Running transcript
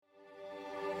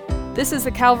This is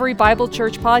the Calvary Bible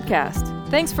Church podcast.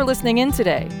 Thanks for listening in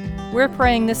today. We're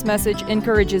praying this message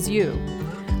encourages you.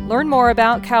 Learn more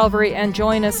about Calvary and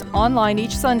join us online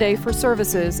each Sunday for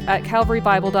services at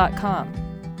calvarybible.com.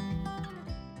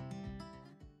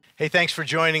 Hey, thanks for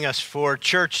joining us for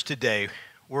church today.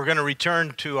 We're going to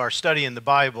return to our study in the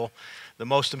Bible, the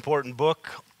most important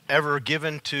book ever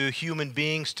given to human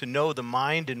beings to know the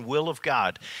mind and will of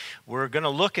God. We're going to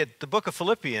look at the book of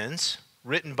Philippians,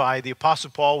 written by the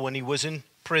Apostle Paul when he was in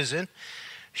prison,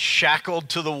 shackled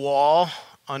to the wall,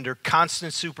 under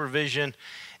constant supervision,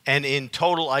 and in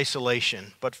total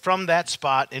isolation. But from that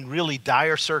spot, in really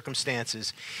dire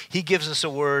circumstances, he gives us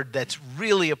a word that's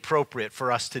really appropriate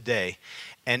for us today.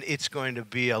 And it's going to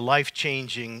be a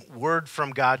life-changing word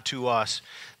from God to us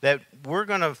that we're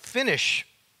going to finish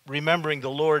remembering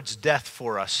the Lord's death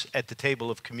for us at the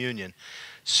table of communion.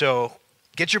 So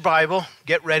get your Bible,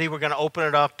 get ready. We're going to open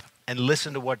it up and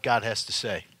listen to what God has to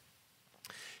say.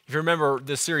 If you remember,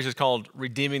 this series is called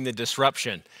Redeeming the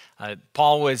Disruption.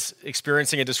 Paul was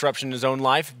experiencing a disruption in his own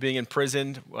life, being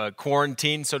imprisoned,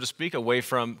 quarantined, so to speak, away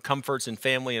from comforts and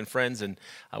family and friends. And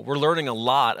we're learning a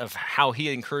lot of how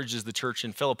he encourages the church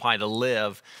in Philippi to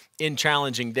live in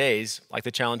challenging days, like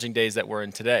the challenging days that we're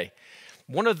in today.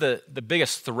 One of the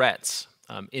biggest threats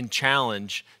in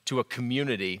challenge to a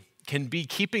community can be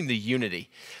keeping the unity.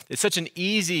 It's such an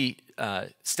easy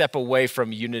step away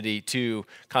from unity to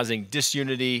causing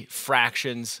disunity,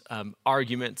 fractions,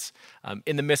 arguments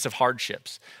in the midst of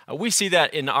hardships. We see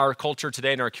that in our culture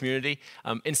today, in our community.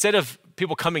 Instead of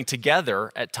people coming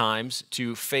together at times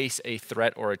to face a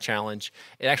threat or a challenge,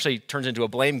 it actually turns into a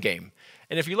blame game.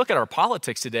 And if you look at our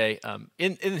politics today,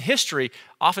 in history,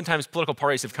 oftentimes political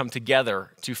parties have come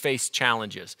together to face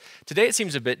challenges. Today it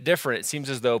seems a bit different. It seems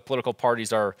as though political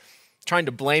parties are trying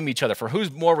to blame each other for who's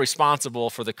more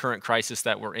responsible for the current crisis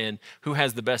that we're in, who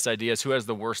has the best ideas, who has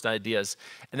the worst ideas.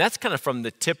 And that's kind of from the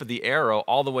tip of the arrow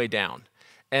all the way down.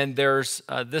 And there's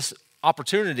this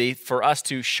opportunity for us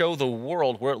to show the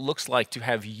world what it looks like to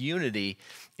have unity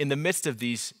in the midst of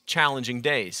these challenging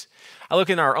days. I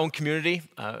look in our own community,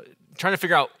 trying to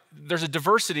figure out, there's a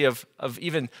diversity of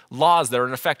even laws that are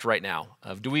in effect right now.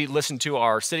 Do we listen to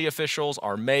our city officials,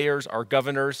 our mayors, our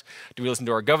governors? Do we listen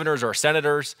to our governors or our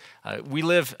senators? We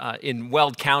live in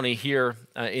Weld County here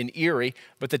in Erie,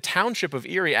 but the township of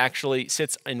Erie actually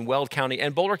sits in Weld County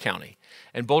and Boulder County.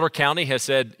 And Boulder County has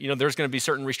said, there's going to be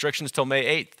certain restrictions till May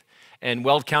 8th. And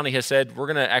Weld County has said, we're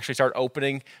going to actually start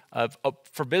opening up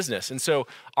for business. And so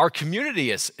our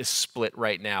community is split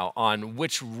right now on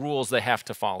which rules they have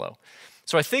to follow.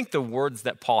 So I think the words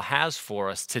that Paul has for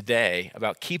us today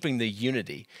about keeping the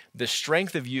unity, the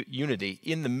strength of unity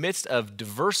in the midst of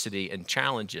diversity and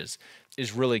challenges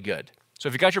is really good. So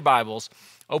if you got your Bibles,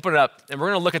 open it up, and we're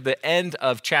going to look at the end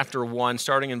of chapter 1,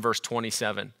 starting in verse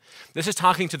 27. This is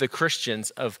talking to the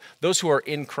Christians of those who are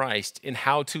in Christ in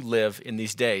how to live in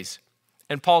these days.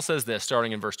 And Paul says this,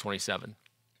 starting in verse 27.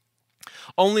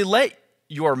 Only let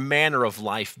your manner of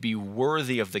life be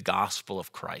worthy of the gospel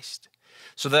of Christ,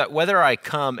 so that whether I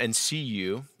come and see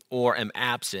you or am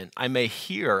absent, I may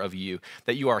hear of you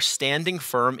that you are standing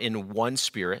firm in one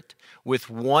spirit, with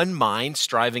one mind,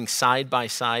 striving side by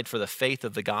side for the faith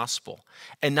of the gospel,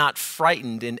 and not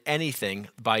frightened in anything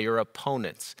by your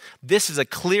opponents. This is a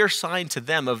clear sign to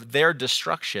them of their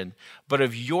destruction, but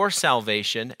of your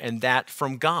salvation, and that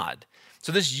from God.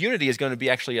 So this unity is going to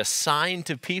be actually a sign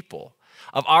to people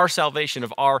of our salvation,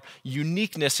 of our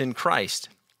uniqueness in Christ.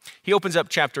 He opens up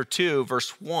chapter 2,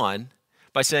 verse 1,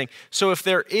 by saying, so if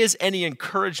there is any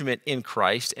encouragement in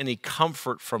Christ, any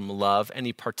comfort from love,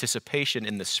 any participation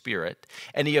in the Spirit,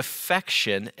 any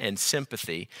affection and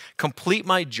sympathy, complete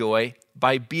my joy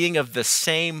by being of the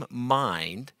same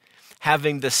mind,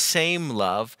 having the same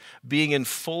love, being in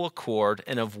full accord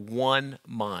and of one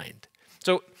mind.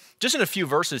 So just in a few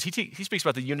verses, he speaks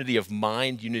about the unity of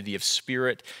mind, unity of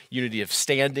spirit, unity of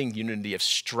standing, unity of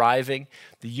striving,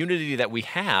 the unity that we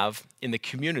have in the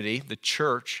community, the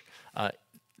church,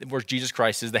 where Jesus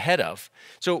Christ is the head of.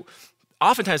 So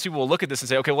oftentimes people will look at this and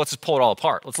say, okay, well, let's just pull it all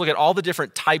apart. Let's look at all the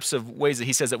different types of ways that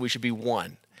he says that we should be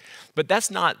one. But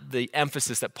that's not the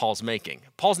emphasis that Paul's making.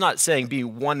 Paul's not saying be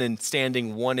one in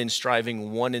standing, one in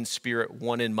striving, one in spirit,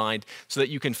 one in mind, so that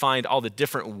you can find all the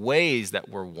different ways that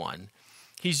we're one.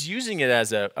 He's using it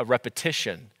as a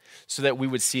repetition so that we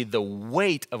would see the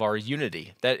weight of our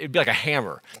unity, that it'd be like a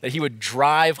hammer, that he would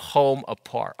drive home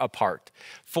apart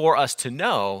for us to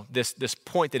know this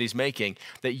point that he's making,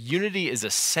 that unity is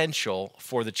essential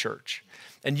for the church.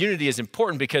 And unity is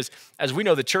important because, as we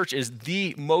know, the church is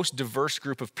the most diverse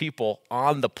group of people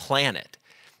on the planet.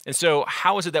 And so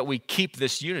how is it that we keep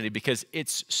this unity? Because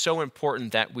it's so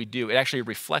important that we do. It actually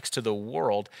reflects to the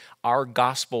world our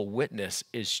gospel witness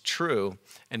is true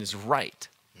and is right.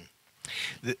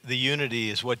 The unity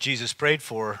is what Jesus prayed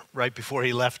for right before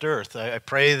he left earth. I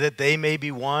pray that they may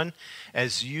be one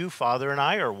as you, Father, and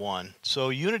I are one. So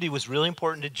unity was really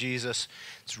important to Jesus.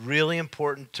 It's really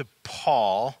important to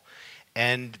Paul.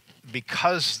 And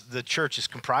because the church is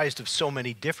comprised of so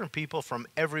many different people from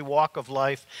every walk of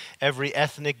life, every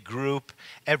ethnic group,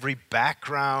 every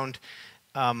background,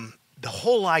 the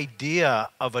whole idea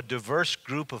of a diverse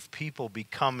group of people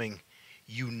becoming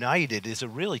united is a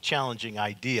really challenging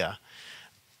idea.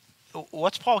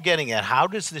 What's Paul getting at? How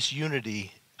does this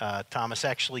unity, Thomas,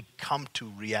 actually come to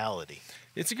reality?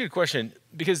 It's a good question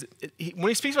because when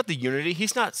he speaks about the unity,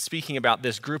 he's not speaking about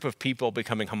this group of people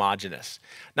becoming homogenous.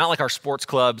 Not like our sports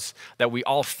clubs that we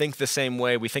all think the same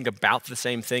way, we think about the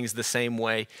same things the same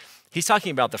way. He's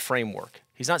talking about the framework.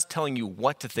 He's not telling you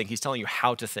what to think, he's telling you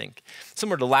how to think.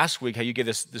 Similar to last week, how you get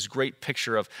this great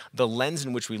picture of the lens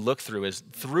in which we look through is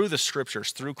through the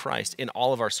scriptures, through Christ, in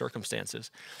all of our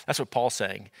circumstances. That's what Paul's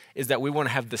saying, is that we want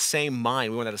to have the same mind,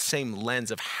 we want to have the same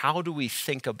lens of how do we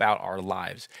think about our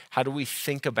lives? How do we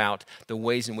think about the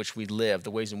ways in which we live, the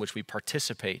ways in which we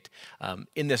participate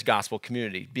in this gospel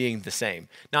community, being the same?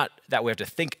 Not that we have to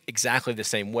think exactly the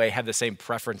same way, have the same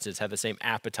preferences, have the same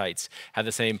appetites, have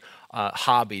the same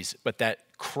hobbies, but that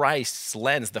Christ's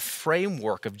lens, the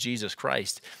framework of Jesus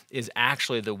Christ, is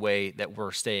actually the way that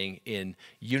we're staying in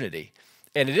unity.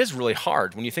 And it is really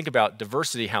hard when you think about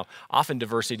diversity, how often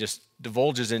diversity just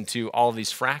divulges into all of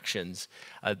these fractions.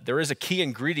 There is a key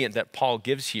ingredient that Paul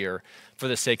gives here for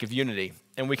the sake of unity.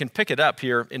 And we can pick it up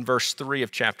here in verse 3 of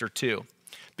chapter 2.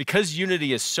 Because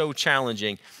unity is so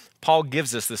challenging, Paul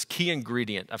gives us this key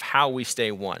ingredient of how we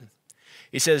stay one.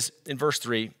 He says in verse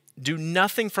 3, "Do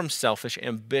nothing from selfish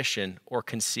ambition or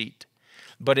conceit,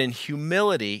 but in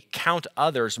humility count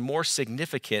others more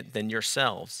significant than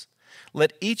yourselves.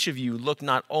 Let each of you look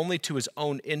not only to his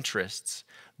own interests,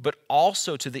 but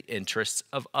also to the interests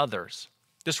of others."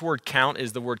 This word count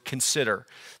is the word consider,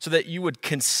 so that you would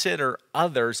consider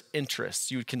others'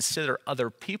 interests. You would consider other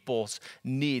people's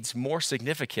needs more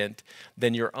significant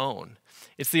than your own.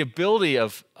 It's the ability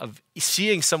of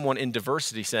seeing someone in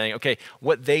diversity, saying, okay,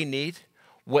 what they need,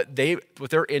 what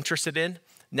they're interested in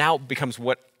now becomes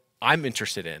what I'm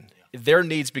interested in. Their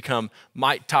needs become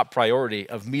my top priority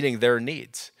of meeting their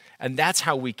needs. And that's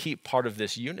how we keep part of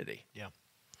this unity. Yeah.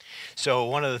 So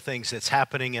one of the things that's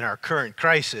happening in our current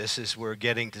crisis is we're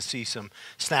getting to see some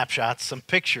snapshots, some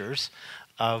pictures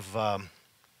of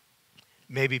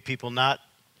maybe people not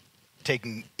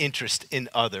taking interest in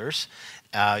others.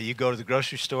 You go to the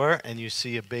grocery store and you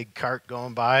see a big cart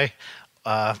going by.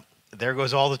 There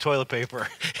goes all the toilet paper.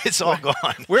 It's all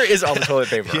gone. Where is all the toilet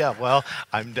paper? Yeah, well,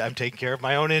 I'm taking care of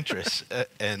my own interests.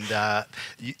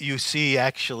 You see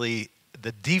actually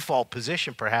the default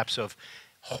position perhaps of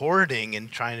hoarding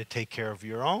and trying to take care of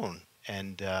your own.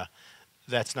 And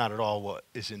that's not at all what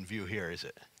is in view here, is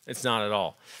it? It's not at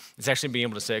all. It's actually being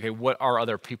able to say, okay, what are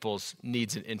other people's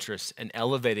needs and interests, and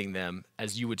elevating them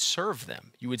as you would serve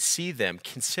them. You would see them,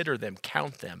 consider them,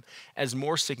 count them as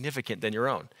more significant than your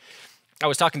own. I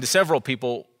was talking to several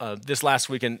people this last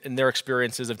week in their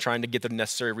experiences of trying to get the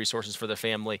necessary resources for their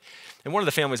family. And one of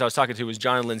the families I was talking to was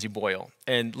John and Lindsay Boyle.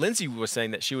 And Lindsay was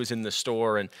saying that she was in the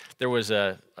store and there was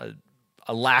a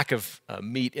lack of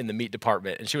meat in the meat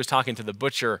department. And she was talking to the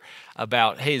butcher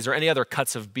about, hey, is there any other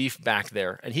cuts of beef back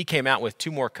there? And he came out with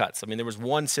 2 more cuts. I mean, there was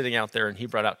one sitting out there and he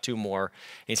brought out 2 more.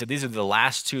 And he said, these are the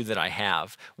last 2 that I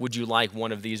have. Would you like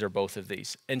one of these or both of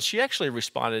these? And she actually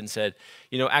responded and said,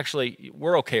 actually,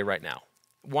 we're okay right now.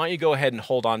 Why don't you go ahead and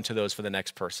hold on to those for the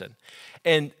next person?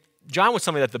 And John was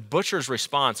telling me that the butcher's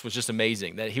response was just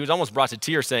amazing, that he was almost brought to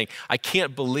tears saying, I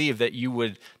can't believe that you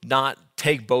would not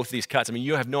take both these cuts. I mean,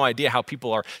 you have no idea how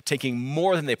people are taking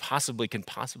more than they can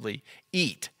possibly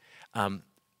eat.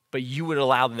 But you would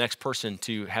allow the next person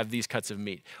to have these cuts of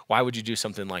meat. Why would you do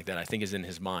something like that? I think is in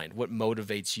his mind. What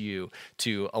motivates you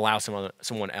to allow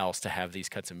someone else to have these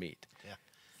cuts of meat? Yeah,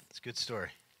 it's a good story.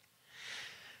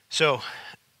 So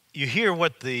you hear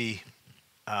what the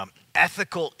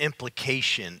ethical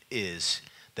implication is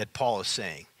that Paul is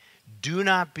saying. Do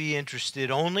not be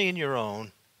interested only in your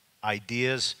own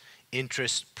ideas,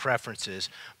 interests, preferences,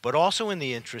 but also in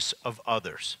the interests of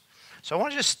others. So I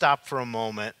want to just stop for a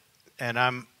moment, and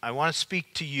I want to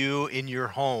speak to you in your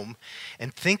home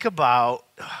and think about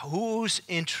whose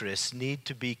interests need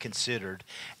to be considered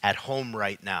at home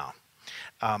right now.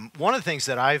 One of the things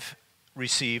that I've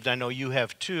received, I know you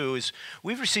have too, is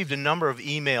we've received a number of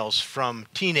emails from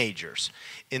teenagers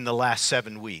in the last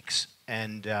 7 weeks.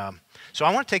 And so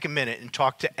I want to take a minute and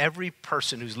talk to every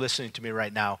person who's listening to me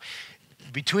right now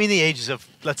between the ages of,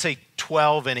 let's say,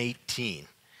 12 and 18.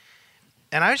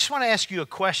 And I just want to ask you a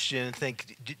question and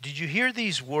think, did you hear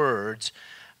these words?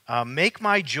 Make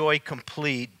my joy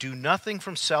complete, do nothing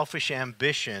from selfish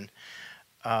ambition,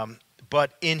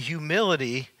 but in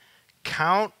humility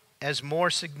count as more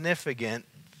significant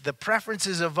the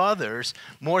preferences of others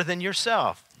more than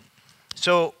yourself.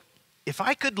 So if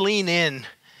I could lean in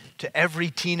to every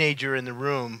teenager in the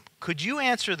room, could you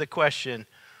answer the question,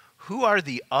 who are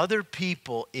the other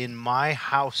people in my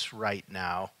house right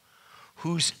now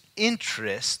whose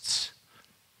interests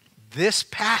this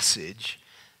passage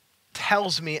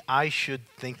tells me I should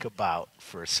think about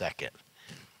for a second?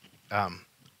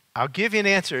 I'll give you an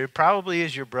answer. It probably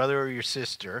is your brother or your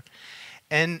sister.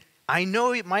 And I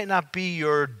know it might not be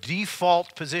your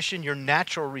default position, your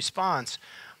natural response,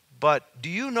 but do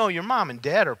you know your mom and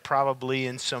dad are probably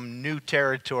in some new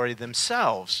territory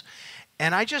themselves?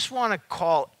 And I just want to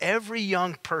call every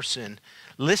young person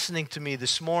listening to me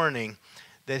this morning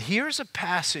that here's a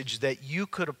passage that you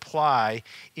could apply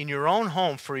in your own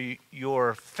home for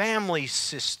your family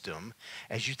system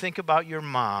as you think about your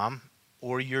mom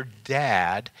or your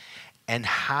dad, and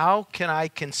how can I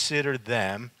consider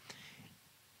them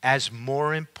as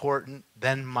more important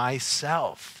than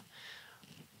myself?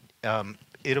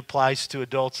 It applies to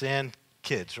adults and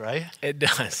kids, right? It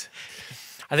does.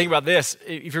 I think about this.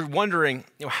 If you're wondering,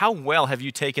 how well have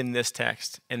you taken this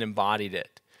text and embodied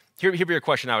it? Here'd be a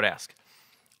question I would ask.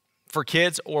 For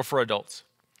kids or for adults,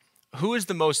 who is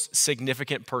the most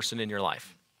significant person in your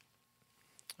life?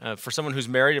 For someone who's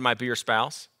married, it might be your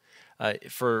spouse.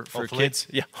 For kids,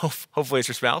 yeah, hopefully it's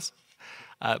your spouse.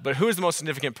 But who is the most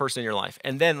significant person in your life?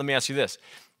 And then let me ask you this.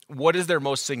 What is their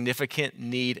most significant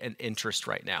need and interest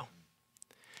right now?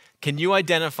 Can you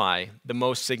identify the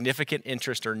most significant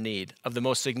interest or need of the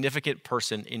most significant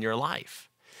person in your life?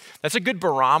 That's a good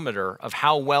barometer of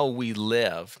how well we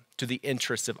live to the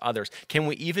interests of others. Can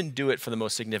we even do it for the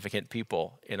most significant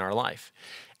people in our life?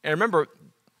 And remember,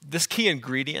 this key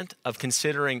ingredient of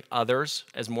considering others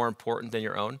as more important than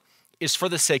your own is for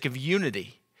the sake of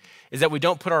unity, is that we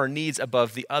don't put our needs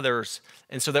above the others,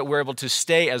 and so that we're able to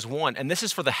stay as one. And this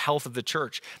is for the health of the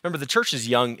church. Remember, the church is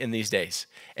young in these days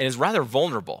and is rather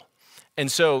vulnerable. And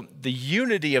so the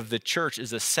unity of the church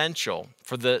is essential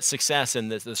for the success and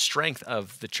the strength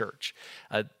of the church.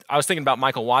 I was thinking about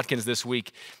Michael Watkins this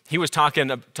week. He was talking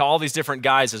to all these different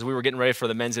guys as we were getting ready for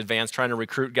the men's advance, trying to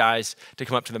recruit guys to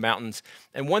come up to the mountains.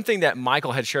 And one thing that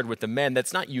Michael had shared with the men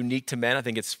that's not unique to men, I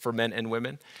think it's for men and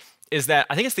women, is that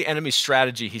I think it's the enemy's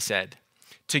strategy, he said,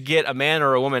 to get a man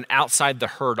or a woman outside the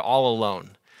herd all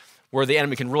alone, where the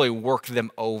enemy can really work them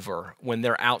over when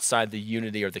they're outside the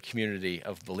unity or the community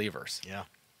of believers. Yeah.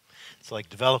 It's like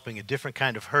developing a different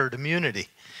kind of herd immunity.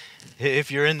 If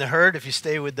you're in the herd, if you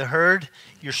stay with the herd,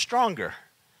 you're stronger.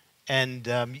 And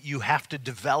you have to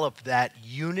develop that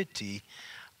unity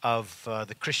of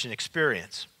the Christian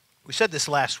experience. We said this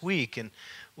last week, and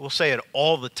we'll say it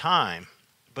all the time,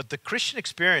 but the Christian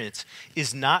experience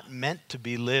is not meant to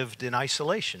be lived in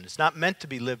isolation. It's not meant to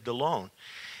be lived alone.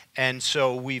 And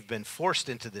so we've been forced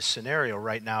into this scenario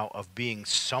right now of being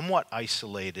somewhat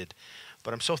isolated.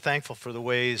 But I'm so thankful for the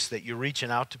ways that you're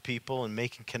reaching out to people and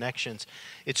making connections.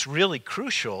 It's really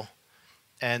crucial,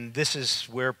 and this is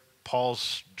where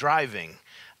Paul's driving.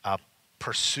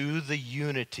 Pursue the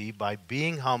unity by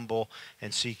being humble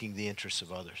and seeking the interests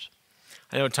of others.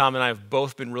 I know Tom and I have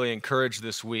both been really encouraged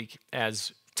this week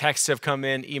as texts have come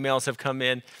in, emails have come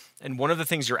in, and one of the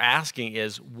things you're asking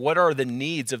is, what are the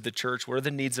needs of the church? What are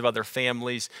the needs of other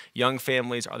families, young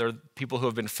families? Are there people who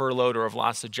have been furloughed or have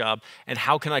lost a job? And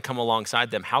how can I come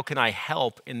alongside them? How can I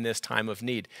help in this time of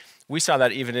need? We saw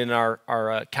that even in our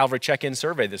Calvary check-in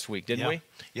survey this week, didn't we?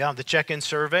 Yeah, the check-in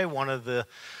survey, one of the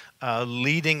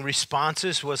leading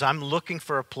responses was, I'm looking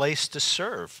for a place to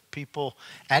serve. People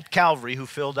at Calvary who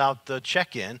filled out the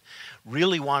check-in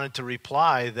really wanted to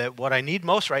reply that what I need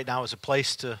most right now is a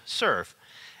place to serve.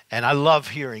 And I love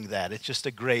hearing that. It's just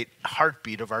a great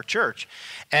heartbeat of our church.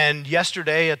 And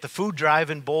yesterday at the food drive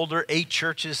in Boulder, 8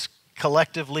 churches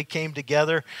collectively came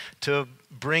together to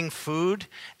bring food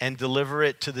and deliver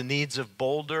it to the needs of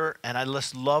Boulder. And I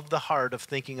just love the heart of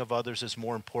thinking of others as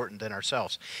more important than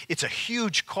ourselves. It's a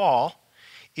huge call.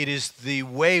 It is the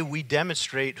way we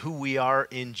demonstrate who we are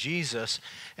in Jesus.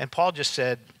 And Paul just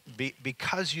said,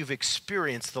 because you've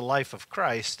experienced the life of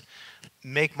Christ,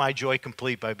 make my joy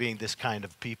complete by being this kind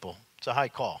of people. It's a high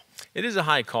call. It is a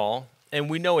high call, and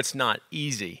we know it's not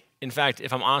easy. In fact,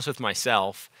 if I'm honest with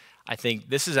myself, I think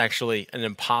this is actually an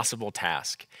impossible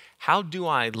task. how do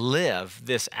I live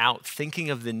this out, thinking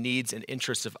of the needs and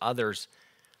interests of others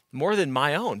more than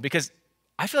my own? Because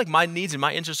I feel like my needs and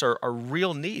my interests are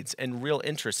real needs and real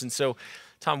interests. And so,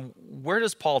 Tom, where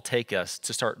does Paul take us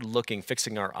to start looking,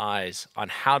 fixing our eyes on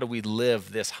how do we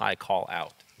live this high call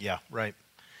out? Yeah, right.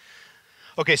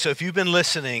 Okay, so if you've been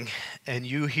listening and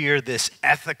you hear this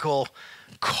ethical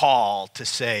call to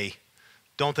say,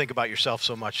 don't think about yourself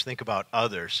so much, think about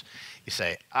others, you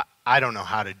say, I don't know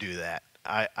how to do that.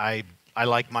 I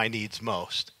like my needs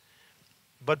most.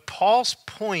 But Paul's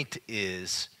point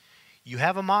is, you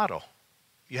have a model.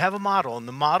 You have a model, and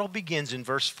the model begins in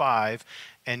verse 5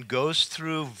 and goes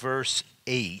through verse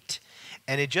 8.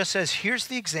 And it just says, here's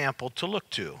the example to look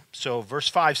to. So verse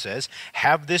 5 says,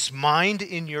 have this mind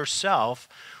in yourself,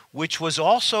 which was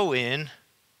also in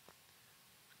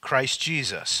Christ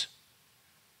Jesus.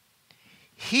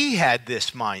 He had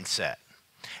this mindset.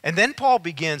 And then Paul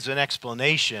begins an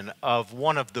explanation of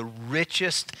one of the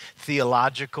richest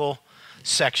theological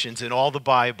sections in all the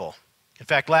Bible. In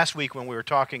fact, last week when we were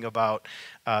talking about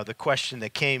the question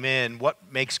that came in,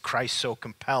 what makes Christ so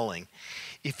compelling?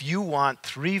 If you want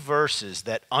 3 verses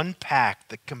that unpack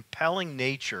the compelling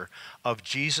nature of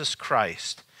Jesus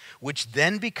Christ, which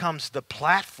then becomes the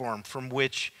platform from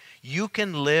which you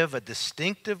can live a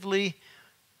distinctively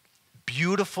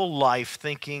beautiful life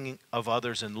thinking of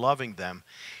others and loving them,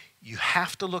 you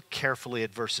have to look carefully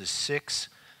at verses 6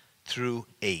 through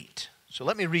 8. So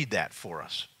let me read that for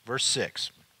us. Verse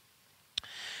 6.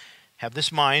 Have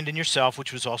this mind in yourself,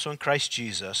 which was also in Christ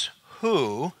Jesus,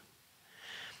 who,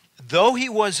 though he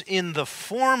was in the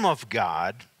form of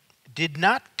God, did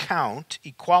not count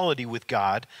equality with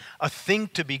God a thing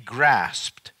to be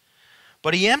grasped,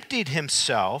 but he emptied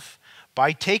himself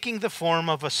by taking the form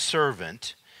of a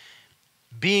servant,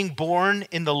 being born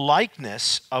in the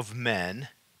likeness of men,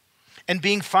 and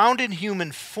being found in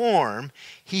human form,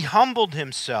 he humbled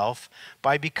himself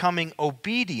by becoming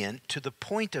obedient to the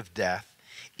point of death,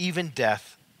 even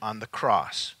death on the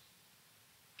cross.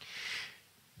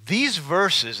 These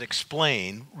verses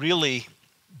explain really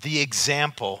the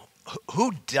example.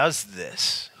 Who does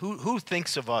this? Who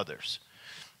thinks of others?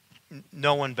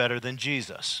 No one better than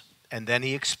Jesus. And then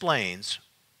he explains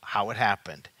how it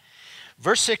happened.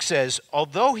 Verse 6 says,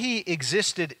 although he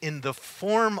existed in the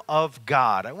form of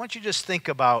God, I want you to just think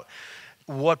about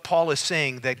what Paul is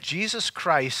saying, that Jesus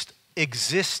Christ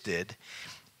existed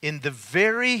in the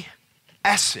very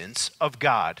essence of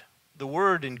God. The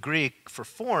word in Greek for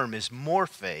form is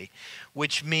morphe,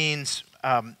 which means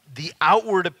the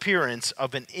outward appearance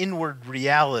of an inward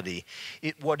reality.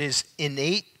 What is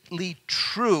innately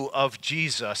true of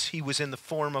Jesus, he was in the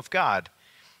form of God.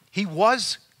 He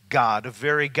was God, a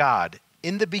very God,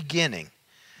 in the beginning.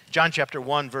 John chapter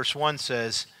 1, verse 1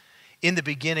 says, in the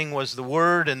beginning was the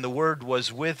Word, and the Word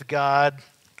was with God.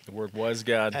 The Word was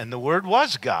God. And the Word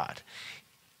was God.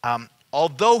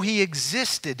 Although he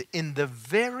existed in the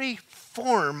very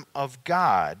form of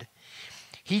God,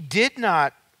 he did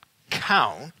not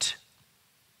count,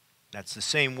 that's the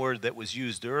same word that was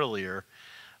used earlier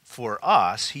for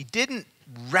us, he didn't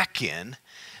reckon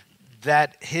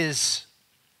that his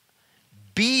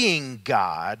being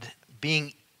God,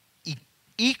 being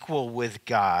equal with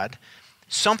God,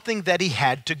 something that he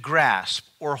had to grasp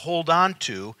or hold on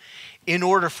to in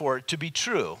order for it to be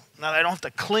true. Now, I don't have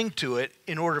to cling to it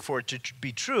in order for it to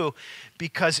be true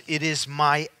because it is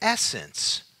my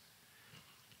essence.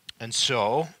 And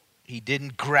so he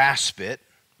didn't grasp it.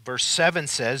 Verse 7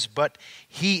 says, but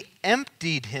he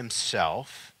emptied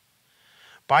himself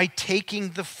by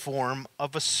taking the form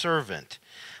of a servant.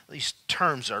 These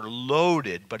terms are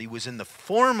loaded, but he was in the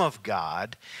form of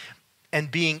God, and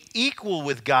being equal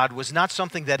with God was not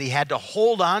something that he had to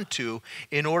hold on to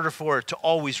in order for it to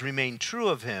always remain true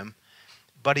of him,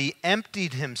 but he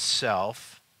emptied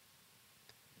himself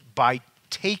by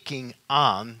taking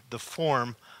on the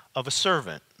form of a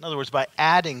servant. In other words, by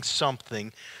adding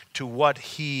something to what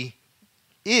he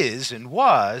is and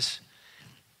was,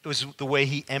 it was the way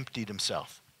he emptied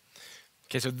himself.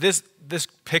 Okay, so this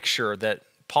picture that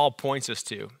Paul points us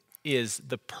to is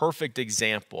the perfect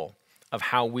example of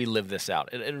how we live this out.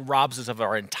 It robs us of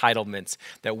our entitlements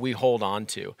that we hold on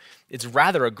to. It's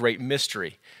rather a great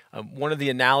mystery. One of the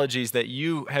analogies that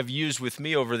you have used with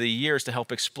me over the years to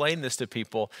help explain this to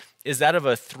people is that of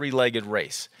a 3-legged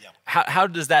race. Yeah. How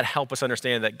does that help us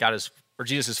understand that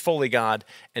Jesus is fully God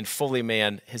and fully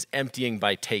man, his emptying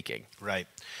by taking? Right.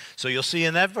 So you'll see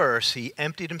in that verse, he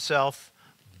emptied himself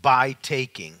by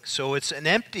taking. So it's an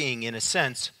emptying in a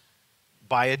sense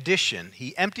by addition.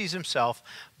 He empties himself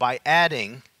by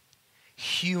adding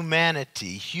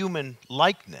humanity, human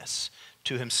likeness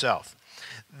to himself.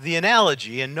 The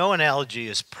analogy, and no analogy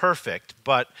is perfect,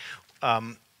 but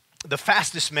the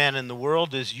fastest man in the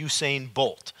world is Usain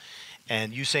Bolt.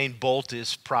 And Usain Bolt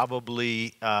is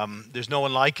probably, there's no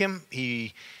one like him.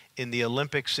 He, in the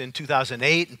Olympics in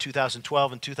 2008 and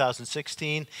 2012 and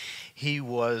 2016, he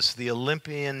was the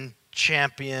Olympian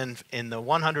champion in the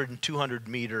 100 and 200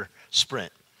 meter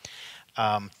sprint.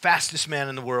 Fastest man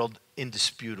in the world,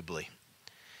 indisputably.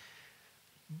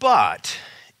 But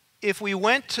if we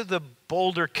went to the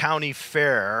Boulder County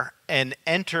Fair and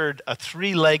entered a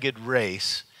three-legged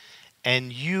race,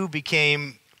 and you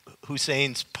became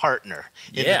Hussein's partner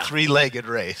in the three-legged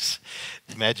race.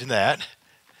 Imagine that.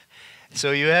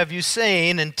 So you have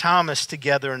Usain and Thomas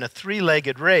together in a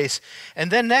three-legged race, and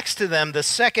then next to them, the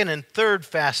second and third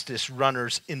fastest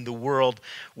runners in the world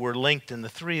were linked in the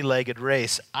three-legged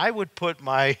race. I would put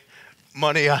my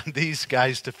money on these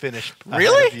guys to finish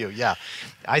ahead of you. Yeah.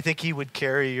 I think he would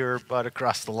carry your butt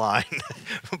across the line.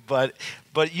 but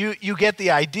you get the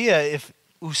idea. If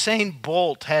Usain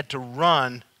Bolt had to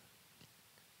run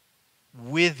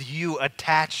with you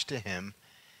attached to him,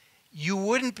 you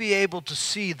wouldn't be able to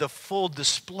see the full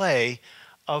display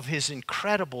of his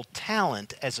incredible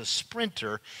talent as a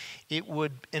sprinter. It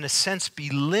would, in a sense, be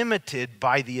limited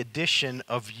by the addition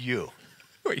of you.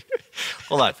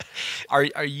 Hold on.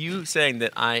 Are you saying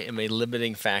that I am a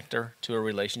limiting factor to a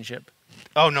relationship?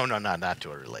 Oh, no, not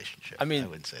to a relationship. I mean, I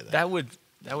wouldn't say that. That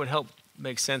would help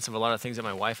make sense of a lot of things that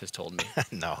my wife has told me.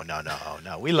 No.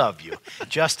 We love you,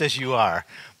 just as you are.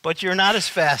 But you're not as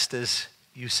fast as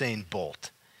Usain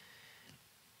Bolt.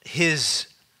 His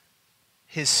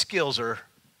skills are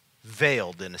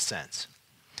veiled in a sense.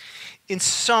 In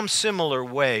some similar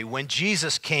way, when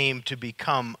Jesus came to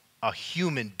become a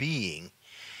human being,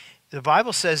 the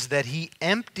Bible says that he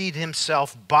emptied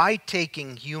himself by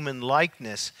taking human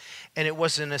likeness, and it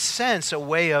was in a sense a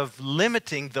way of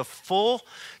limiting the full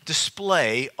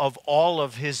display of all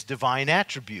of his divine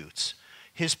attributes.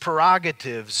 His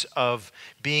prerogatives of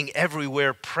being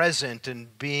everywhere present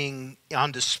and being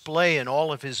on display in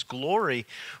all of his glory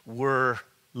were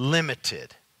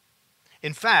limited.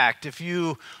 In fact, if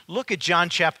you look at John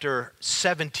chapter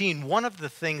 17, one of the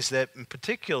things that in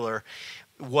particular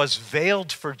was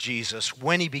veiled for Jesus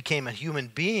when he became a human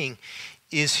being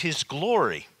is his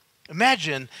glory.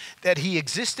 Imagine that he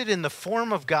existed in the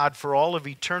form of God for all of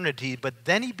eternity, but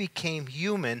then he became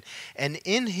human, and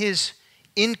in his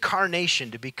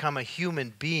incarnation to become a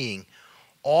human being,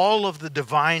 all of the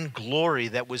divine glory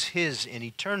that was his in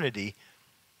eternity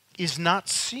is not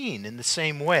seen in the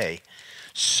same way.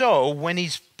 So when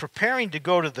he's preparing to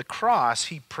go to the cross,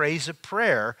 he prays a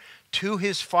prayer to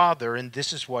his Father, and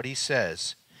this is what he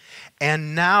says: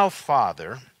 "And now,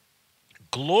 Father,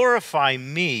 glorify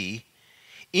me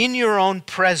in your own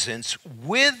presence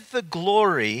with the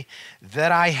glory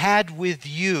that I had with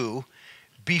you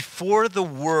before the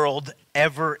world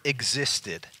ever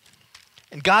existed."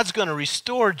 And God's going to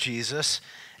restore Jesus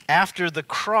after the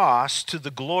cross to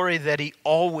the glory that he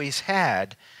always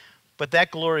had, but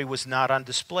that glory was not on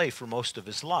display for most of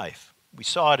his life. We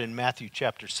saw it in Matthew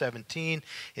chapter 17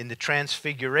 in the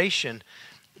Transfiguration,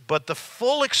 but the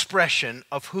full expression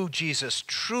of who Jesus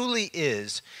truly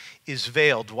is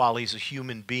veiled while he's a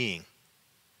human being.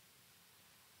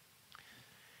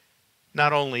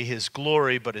 Not only his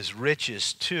glory, but his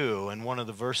riches too. And one of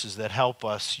the verses that help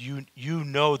us, you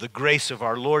know the grace of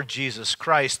our Lord Jesus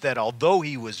Christ, that although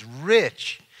he was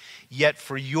rich, yet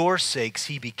for your sakes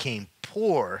he became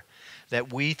poor,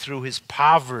 that we through his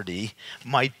poverty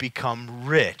might become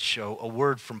rich. A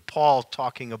word from Paul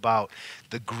talking about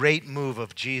the great move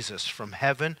of Jesus from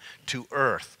heaven to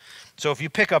earth. So if you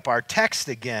pick up our text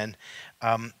again,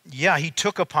 he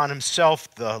took upon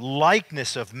himself the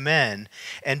likeness of men,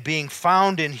 and being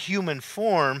found in human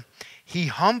form, he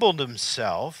humbled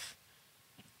himself.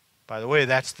 By the way,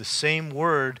 that's the same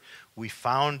word we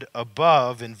found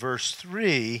above in verse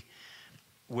 3,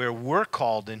 where we're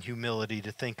called in humility to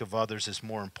think of others as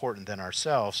more important than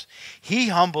ourselves. He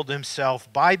humbled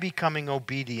himself by becoming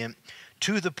obedient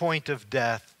to the point of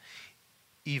death,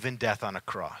 even death on a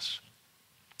cross.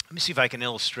 Let me see if I can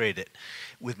illustrate it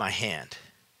with my hand.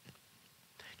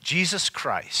 Jesus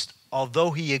Christ,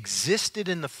 although he existed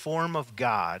in the form of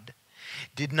God,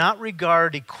 did not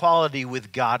regard equality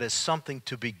with God as something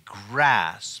to be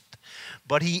grasped,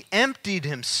 but he emptied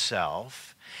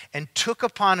himself and took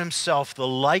upon himself the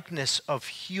likeness of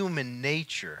human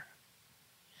nature.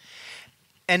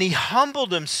 And he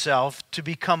humbled himself to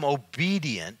become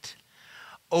obedient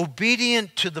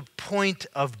to the point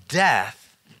of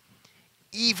death,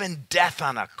 even death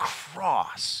on a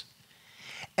cross.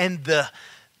 And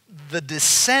the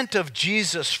descent of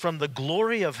Jesus from the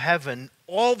glory of heaven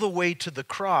all the way to the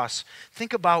cross,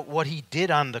 think about what he did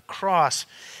on the cross.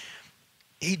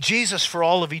 Jesus, for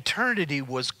all of eternity,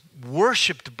 was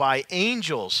worshiped by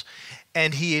angels,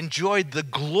 and he enjoyed the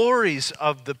glories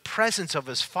of the presence of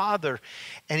his Father.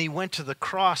 And he went to the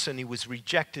cross, and he was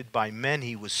rejected by men.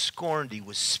 He was scorned. He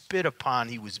was spit upon.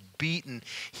 He was beaten.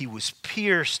 He was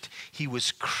pierced. He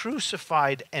was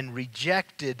crucified and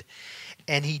rejected.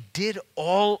 And he did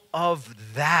all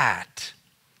of that,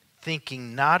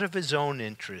 thinking not of his own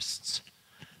interests,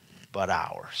 but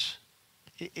ours.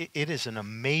 It is an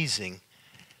amazing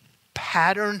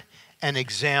pattern and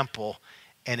example,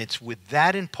 and it's with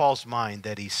that in Paul's mind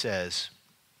that he says,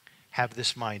 have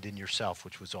this mind in yourself,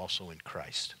 which was also in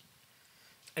Christ.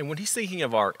 And when he's thinking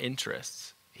of our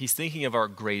interests, he's thinking of our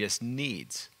greatest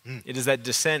needs. It is that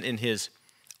descent in his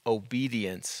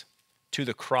obedience to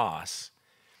the cross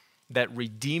that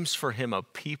redeems for him a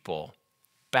people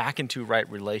back into right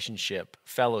relationship,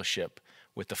 fellowship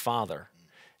with the Father.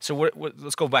 So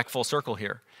let's go back full circle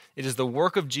here. It is the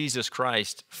work of Jesus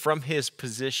Christ from his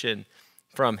position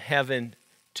from heaven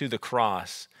to the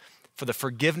cross for the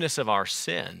forgiveness of our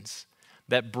sins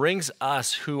that brings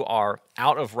us who are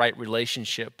out of right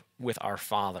relationship with our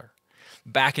Father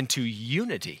back into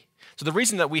unity. So the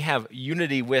reason that we have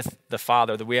unity with the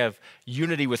Father, that we have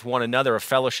unity with one another, a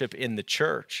fellowship in the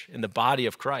church, in the body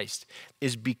of Christ,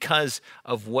 is because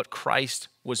of what Christ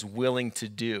was willing to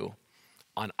do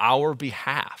on our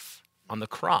behalf on the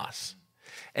cross.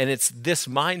 And it's this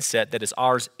mindset that is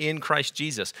ours in Christ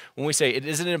Jesus. When we say it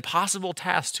is an impossible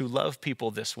task to love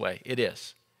people this way, it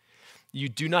is. You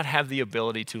do not have the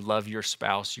ability to love your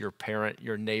spouse, your parent,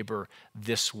 your neighbor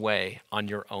this way on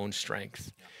your own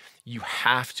strength. You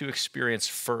have to experience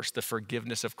first the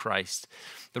forgiveness of Christ,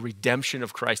 the redemption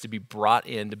of Christ, to be brought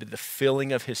in, to be the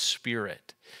filling of his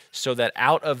Spirit, so that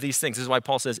out of these things, this is why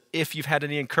Paul says, if you've had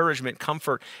any encouragement,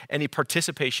 comfort, any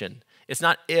participation, it's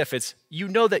not if, it's you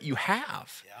know that you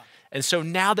have. Yeah. And so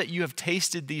now that you have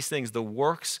tasted these things, the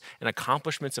works and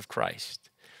accomplishments of Christ,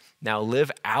 now live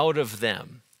out of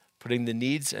them, putting the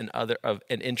needs and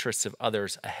interests of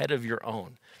others ahead of your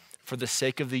own for the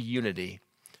sake of the unity,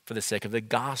 for the sake of the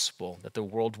gospel, that the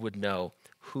world would know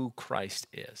who Christ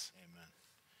is. Amen.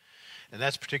 And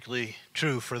that's particularly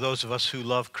true for those of us who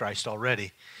love Christ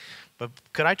already. But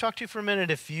could I talk to you for a minute?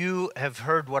 If you have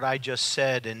heard what I just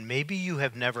said, and maybe you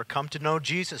have never come to know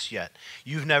Jesus yet,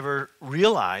 you've never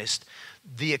realized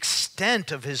the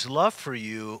extent of his love for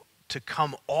you to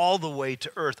come all the way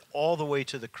to earth, all the way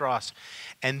to the cross,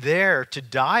 and there to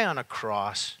die on a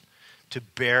cross to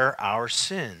bear our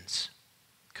sins.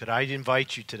 Could I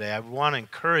invite you today? I want to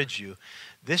encourage you.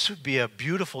 This would be a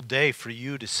beautiful day for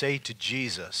you to say to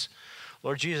Jesus,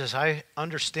 Lord Jesus, I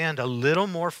understand a little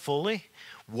more fully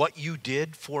what you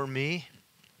did for me,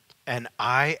 and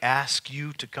I ask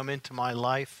you to come into my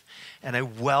life, and I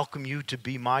welcome you to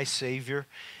be my Savior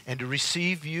and to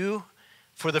receive you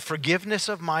for the forgiveness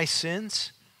of my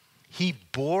sins. He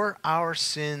bore our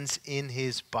sins in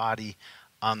his body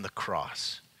on the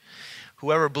cross.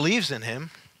 Whoever believes in him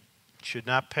should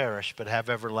not perish but have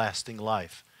everlasting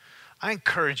life. I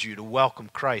encourage you to welcome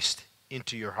Christ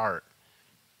into your heart.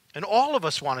 And all of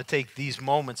us want to take these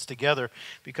moments together,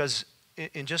 because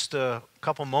in just a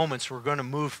couple moments, we're going to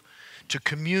move to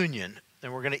communion,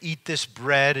 and we're going to eat this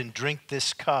bread and drink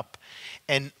this cup.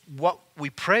 And what we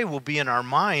pray will be in our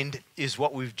mind is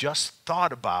what we've just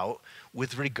thought about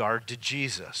with regard to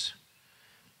Jesus.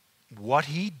 What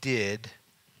he did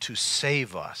to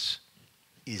save us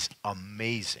is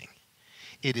amazing.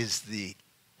 It is the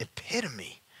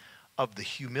epitome of the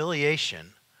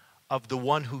humiliation of the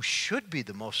one who should be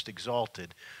the most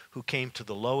exalted, who came to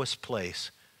the lowest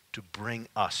place to bring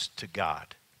us to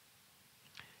God.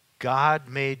 God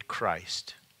made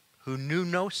Christ, who knew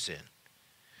no sin,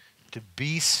 to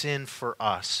be sin for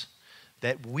us,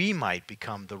 that we might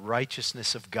become the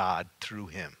righteousness of God through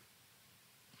him.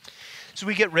 So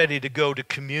we get ready to go to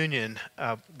communion.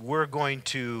 We're going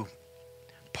to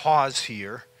pause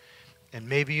here, and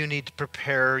maybe you need to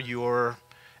prepare your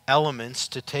elements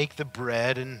to take the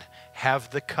bread and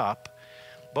have the cup.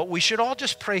 But we should all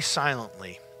just pray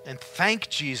silently and thank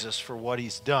Jesus for what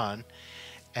he's done,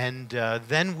 and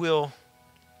then we'll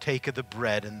take the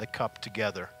bread and the cup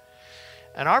together.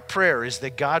 And our prayer is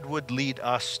that God would lead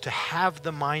us to have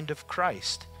the mind of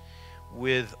Christ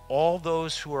with all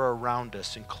those who are around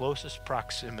us in closest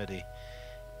proximity,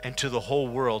 and to the whole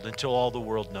world, until all the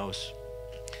world knows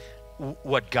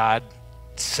what God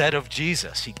said of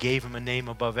Jesus. He gave him a name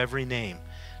above every name,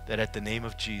 that at the name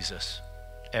of Jesus,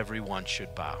 everyone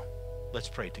should bow. Let's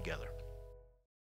pray together.